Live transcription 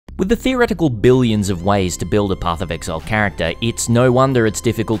With the theoretical billions of ways to build a Path of Exile character, it's no wonder it's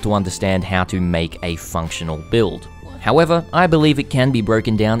difficult to understand how to make a functional build. However, I believe it can be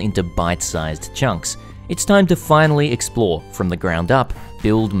broken down into bite-sized chunks. It's time to finally explore, from the ground up,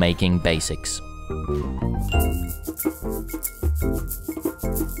 build-making basics.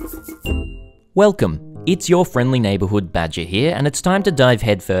 Welcome! It's your friendly neighborhood Badger here, and it's time to dive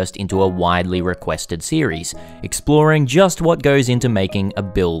headfirst into a widely requested series, exploring just what goes into making a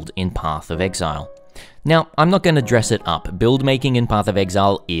build in Path of Exile. Now, I'm not going to dress it up, build making in Path of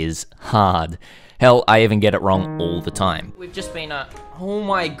Exile is hard. Hell, I even get it wrong all the time. We've just been oh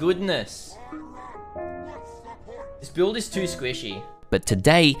my goodness. This build is too squishy. But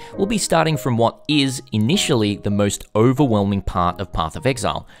today, we'll be starting from what is, initially, the most overwhelming part of Path of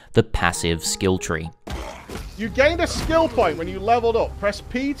Exile, the passive skill tree. You gained a skill point when you leveled up. Press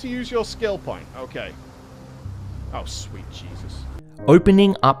P to use your skill point. Okay. Oh, sweet Jesus.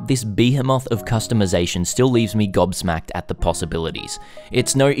 Opening up this behemoth of customization still leaves me gobsmacked at the possibilities.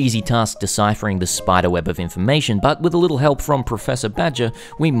 It's no easy task deciphering the spiderweb of information, but with a little help from Professor Badger,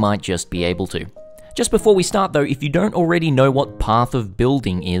 we might just be able to. Just before we start though, if you don't already know what Path of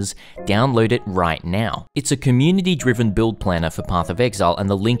Building is, download it right now. It's a community-driven build planner for Path of Exile, and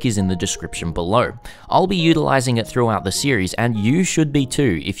the link is in the description below. I'll be utilizing it throughout the series, and you should be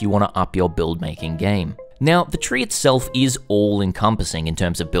too if you want to up your build-making game. Now, the tree itself is all-encompassing in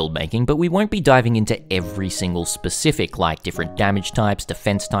terms of build-making, but we won't be diving into every single specific, like different damage types,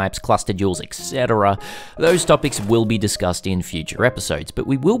 defense types, cluster duels, etc. Those topics will be discussed in future episodes, but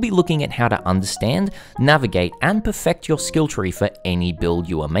we will be looking at how to understand, navigate, and perfect your skill tree for any build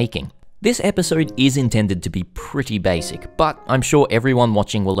you are making. This episode is intended to be pretty basic, but I'm sure everyone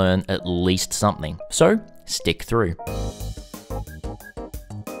watching will learn at least something, so stick through.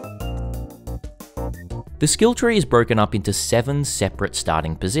 The skill tree is broken up into 7 separate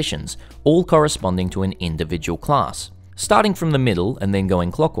starting positions, all corresponding to an individual class. Starting from the middle and then going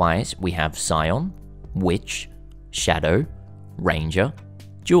clockwise, we have Scion, Witch, Shadow, Ranger,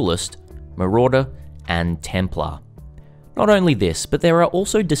 Duelist, Marauder, and Templar. Not only this, but there are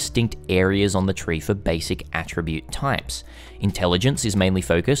also distinct areas on the tree for basic attribute types. Intelligence is mainly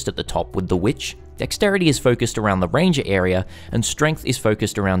focused at the top with the Witch, Dexterity is focused around the Ranger area, and Strength is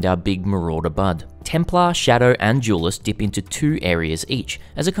focused around our big Marauder bud. Templar, Shadow, and Duelist dip into 2 areas each,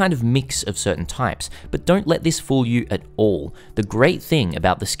 as a kind of mix of certain types, but don't let this fool you at all. The great thing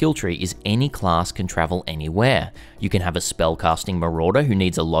about the skill tree is any class can travel anywhere. You can have a spellcasting Marauder who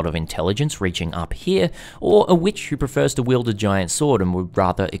needs a lot of intelligence reaching up here, or a Witch who prefers to wield a giant sword and would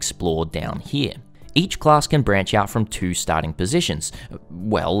rather explore down here. Each class can branch out from 2 starting positions.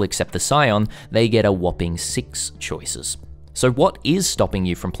 Well, except the Scion, they get a whopping 6 choices. So what is stopping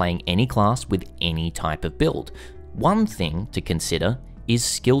you from playing any class with any type of build? One thing to consider is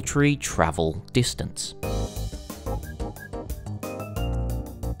skill tree travel distance.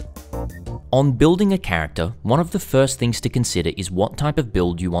 On building a character, one of the first things to consider is what type of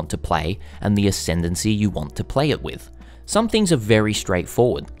build you want to play and the ascendancy you want to play it with. Some things are very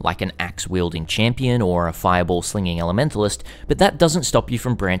straightforward, like an axe-wielding champion or a fireball-slinging elementalist, but that doesn't stop you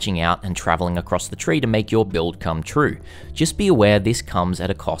from branching out and traveling across the tree to make your build come true. Just be aware this comes at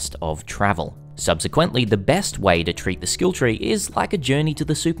a cost of travel. Subsequently, the best way to treat the skill tree is like a journey to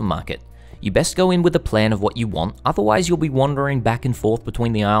the supermarket. You best go in with a plan of what you want, otherwise you'll be wandering back and forth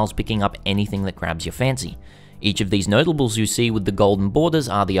between the aisles picking up anything that grabs your fancy. Each of these notables you see with the golden borders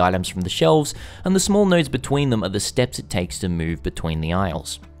are the items from the shelves, and the small nodes between them are the steps it takes to move between the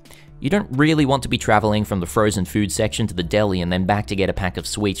aisles. You don't really want to be traveling from the frozen food section to the deli and then back to get a pack of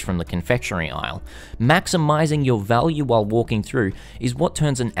sweets from the confectionery aisle. Maximizing your value while walking through is what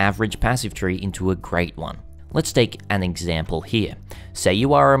turns an average passive tree into a great one. Let's take an example here. Say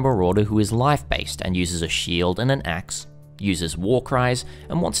you are a Marauder who is life-based and uses a shield and an axe, uses war cries,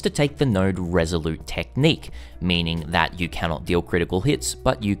 and wants to take the node Resolute Technique, meaning that you cannot deal critical hits,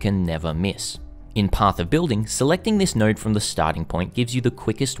 but you can never miss. In Path of Building, selecting this node from the starting point gives you the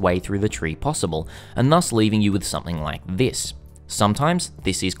quickest way through the tree possible, and thus leaving you with something like this. Sometimes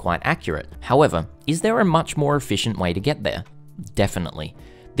this is quite accurate. However, is there a much more efficient way to get there? Definitely.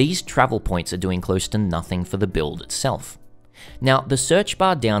 These travel points are doing close to nothing for the build itself. Now, the search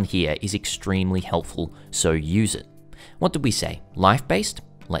bar down here is extremely helpful, so use it. What did we say? Life-based?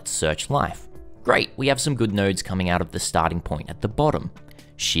 Let's search life. Great, we have some good nodes coming out of the starting point at the bottom.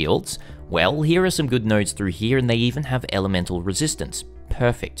 Shields? Well, here are some good nodes through here, and they even have elemental resistance.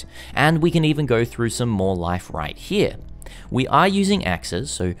 Perfect. And we can even go through some more life right here. We are using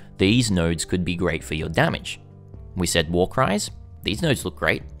axes, so these nodes could be great for your damage. We said war cries? These nodes look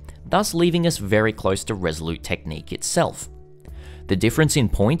great, thus leaving us very close to Resolute Technique itself. The difference in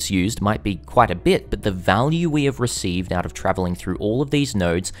points used might be quite a bit, but the value we have received out of traveling through all of these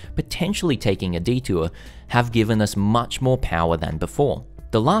nodes, potentially taking a detour, have given us much more power than before.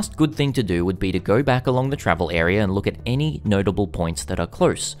 The last good thing to do would be to go back along the travel area and look at any notable points that are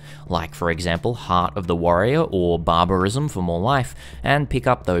close, like for example Heart of the Warrior or Barbarism for more life, and pick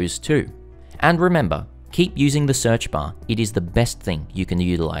up those too. And remember, keep using the search bar, it is the best thing you can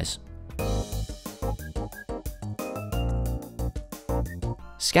utilize.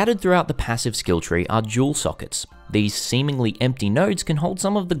 Scattered throughout the passive skill tree are jewel sockets. These seemingly empty nodes can hold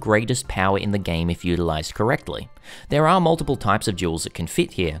some of the greatest power in the game if utilized correctly. There are multiple types of jewels that can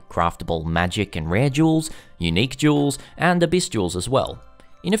fit here, craftable magic and rare jewels, unique jewels, and abyss jewels as well.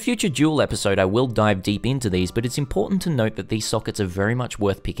 In a future jewel episode I will dive deep into these, but it's important to note that these sockets are very much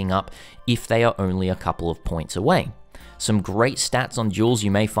worth picking up if they are only a couple of points away. Some great stats on jewels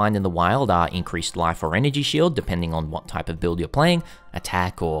you may find in the wild are increased life or energy shield depending on what type of build you're playing,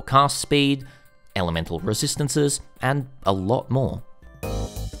 attack or cast speed, elemental resistances, and a lot more.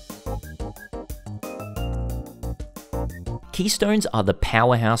 Keystones are the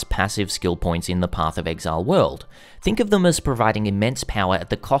powerhouse passive skill points in the Path of Exile world. Think of them as providing immense power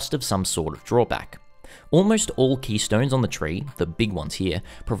at the cost of some sort of drawback. Almost all keystones on the tree, the big ones here,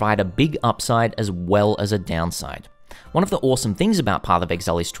 provide a big upside as well as a downside. One of the awesome things about Path of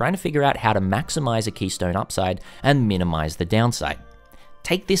Exile is trying to figure out how to maximize a keystone upside and minimize the downside.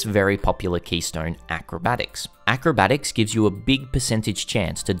 Take this very popular keystone, Acrobatics. Acrobatics gives you a big percentage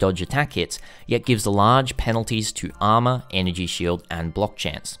chance to dodge attack hits, yet gives large penalties to armor, energy shield, and block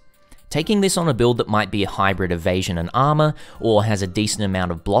chance. Taking this on a build that might be a hybrid evasion and armor, or has a decent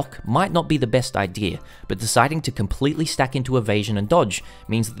amount of block, might not be the best idea, but deciding to completely stack into evasion and dodge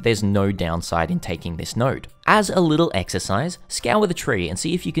means that there's no downside in taking this node. As a little exercise, scour the tree and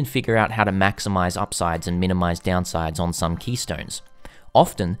see if you can figure out how to maximize upsides and minimize downsides on some keystones.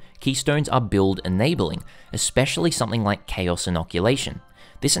 Often, keystones are build enabling, especially something like Chaos Inoculation.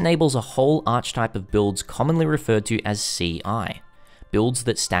 This enables a whole archetype of builds commonly referred to as CI. Builds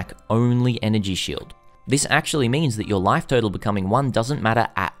that stack only energy shield. This actually means that your life total becoming 1 doesn't matter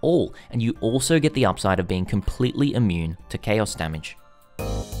at all, and you also get the upside of being completely immune to chaos damage.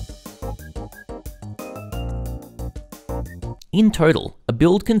 In total, a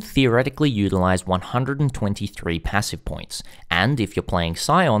build can theoretically utilize 123 passive points, and if you're playing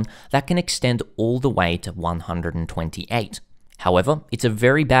Scion, that can extend all the way to 128. However, it's a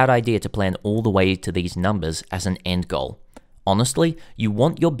very bad idea to plan all the way to these numbers as an end goal. Honestly, you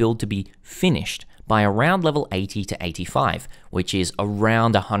want your build to be finished by around level 80 to 85, which is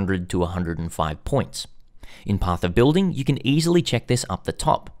around 100 to 105 points. In Path of Building, you can easily check this up the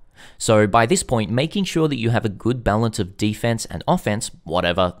top. So by this point, making sure that you have a good balance of defense and offense,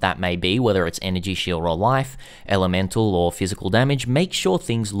 whatever that may be, whether it's energy shield or life, elemental or physical damage, make sure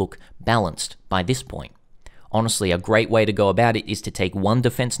things look balanced by this point. Honestly, a great way to go about it is to take one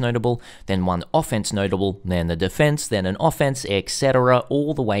defense notable, then one offense notable, then a defense, then an offense, etc.,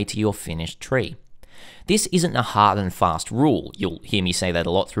 all the way to your finished tree. This isn't a hard and fast rule, you'll hear me say that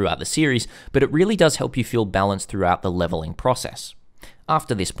a lot throughout the series, but it really does help you feel balanced throughout the leveling process.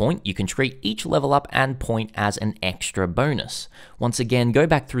 After this point, you can treat each level up and point as an extra bonus. Once again, go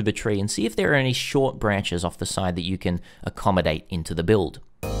back through the tree and see if there are any short branches off the side that you can accommodate into the build.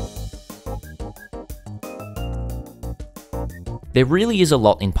 There really is a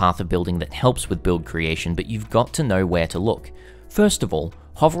lot in Path of Building that helps with build creation, but you've got to know where to look. First of all,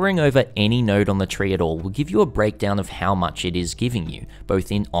 hovering over any node on the tree at all will give you a breakdown of how much it is giving you,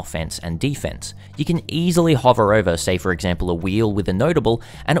 both in offense and defense. You can easily hover over, say for example, a wheel with a notable,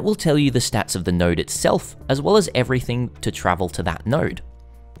 and it will tell you the stats of the node itself, as well as everything to travel to that node.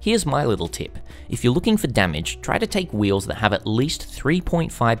 Here's my little tip. If you're looking for damage, try to take wheels that have at least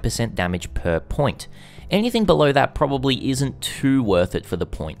 3.5% damage per point. Anything below that probably isn't too worth it for the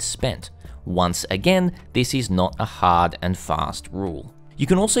points spent. Once again, this is not a hard and fast rule. You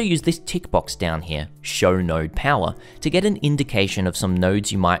can also use this tick box down here, Show Node Power, to get an indication of some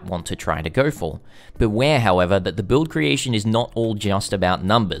nodes you might want to try to go for. Beware, however, that the build creation is not all just about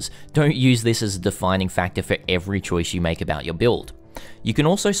numbers. Don't use this as a defining factor for every choice you make about your build. You can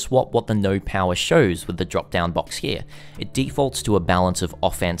also swap what the node power shows with the drop-down box here. It defaults to a balance of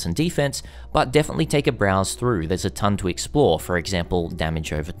offense and defense, but definitely take a browse through. There's a ton to explore, for example,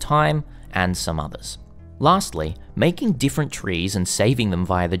 damage over time, and some others. Lastly, making different trees and saving them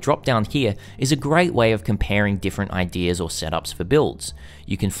via the drop-down here is a great way of comparing different ideas or setups for builds.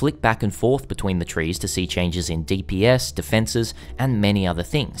 You can flick back and forth between the trees to see changes in DPS, defenses, and many other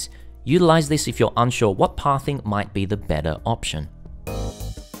things. Utilize this if you're unsure what pathing might be the better option.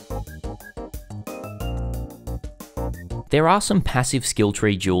 There are some passive skill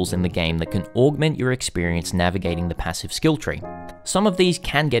tree jewels in the game that can augment your experience navigating the passive skill tree. Some of these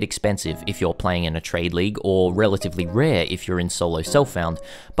can get expensive if you're playing in a trade league, or relatively rare if you're in solo self-found,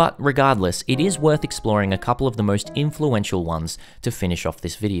 but regardless, it is worth exploring a couple of the most influential ones to finish off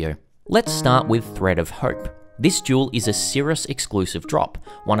this video. Let's start with Thread of Hope. This jewel is a Cirrus exclusive drop,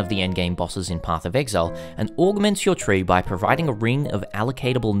 one of the endgame bosses in Path of Exile, and augments your tree by providing a ring of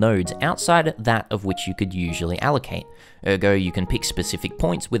allocatable nodes outside that of which you could usually allocate. Ergo, you can pick specific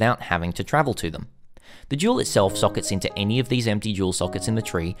points without having to travel to them. The jewel itself sockets into any of these empty jewel sockets in the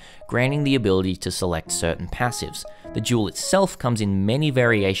tree, granting the ability to select certain passives. The jewel itself comes in many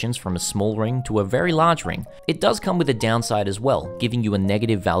variations from a small ring to a very large ring. It does come with a downside as well, giving you a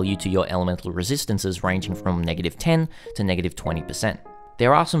negative value to your elemental resistances ranging from -10 to -20%.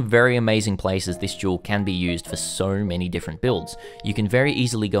 There are some very amazing places this jewel can be used for so many different builds. You can very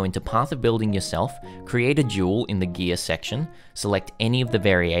easily go into Path of Building yourself, create a jewel in the gear section, select any of the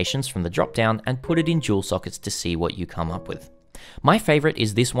variations from the dropdown, and put it in jewel sockets to see what you come up with. My favorite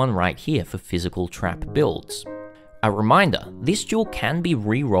is this one right here for physical trap builds. A reminder, this jewel can be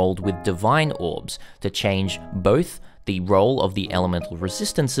re-rolled with Divine Orbs to change both the role of the elemental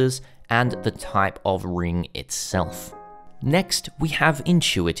resistances and the type of ring itself. Next, we have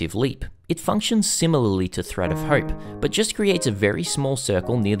Intuitive Leap. It functions similarly to Thread of Hope, but just creates a very small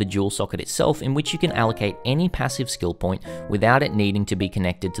circle near the jewel socket itself in which you can allocate any passive skill point without it needing to be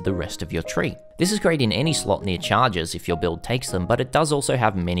connected to the rest of your tree. This is great in any slot near charges if your build takes them, but it does also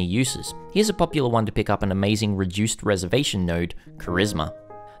have many uses. Here's a popular one to pick up an amazing reduced reservation node, Charisma.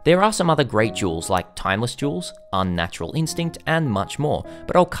 There are some other great jewels like Timeless Jewels, Unnatural Instinct, and much more,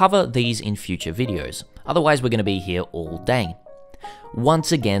 but I'll cover these in future videos. Otherwise, we're going to be here all day.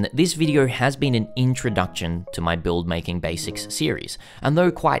 Once again, this video has been an introduction to my Build Making Basics series, and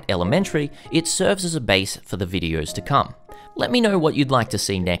though quite elementary, it serves as a base for the videos to come. Let me know what you'd like to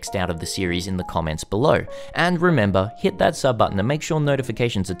see next out of the series in the comments below, and remember, hit that sub button and make sure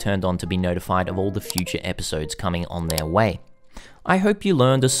notifications are turned on to be notified of all the future episodes coming on their way. I hope you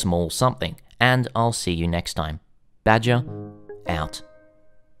learned a small something, and I'll see you next time. Badger, out.